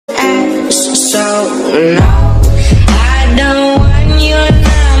So no, I don't want your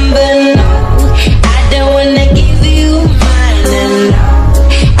number, no. I don't wanna give you mine, and no,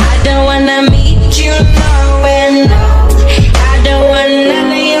 I don't wanna meet you nowhere, no. I don't want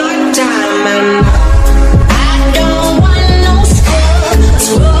none of your time, and no, I don't want no scrub. A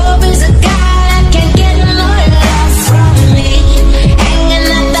scrub is a guy that can't get no love from me, hanging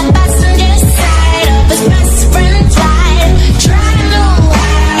at the passenger side of his best friend's ride, trying to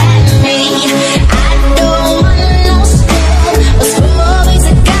wire at me. I don't want no scrub. A scrub is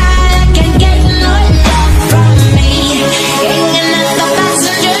a guy that can't get no love from me, hanging at the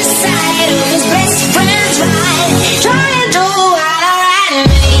passenger side of his best friend's ride, trying to wire at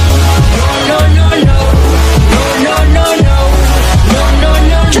me. No, no, no, no, no, no, no, no, no, no,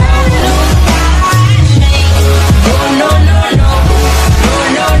 no, trying to wire at me. No, no, no, no,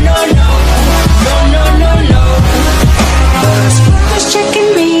 no, no, no, no, no, no, no, no. The scrub's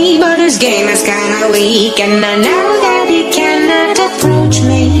checking me, but his game is kinda weak, and I know that he cannot approach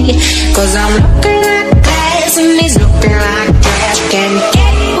me, 'cause I'm looking like glass and he's looking like trash. Can't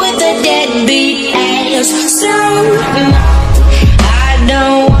get with a deadbeat ass. So no,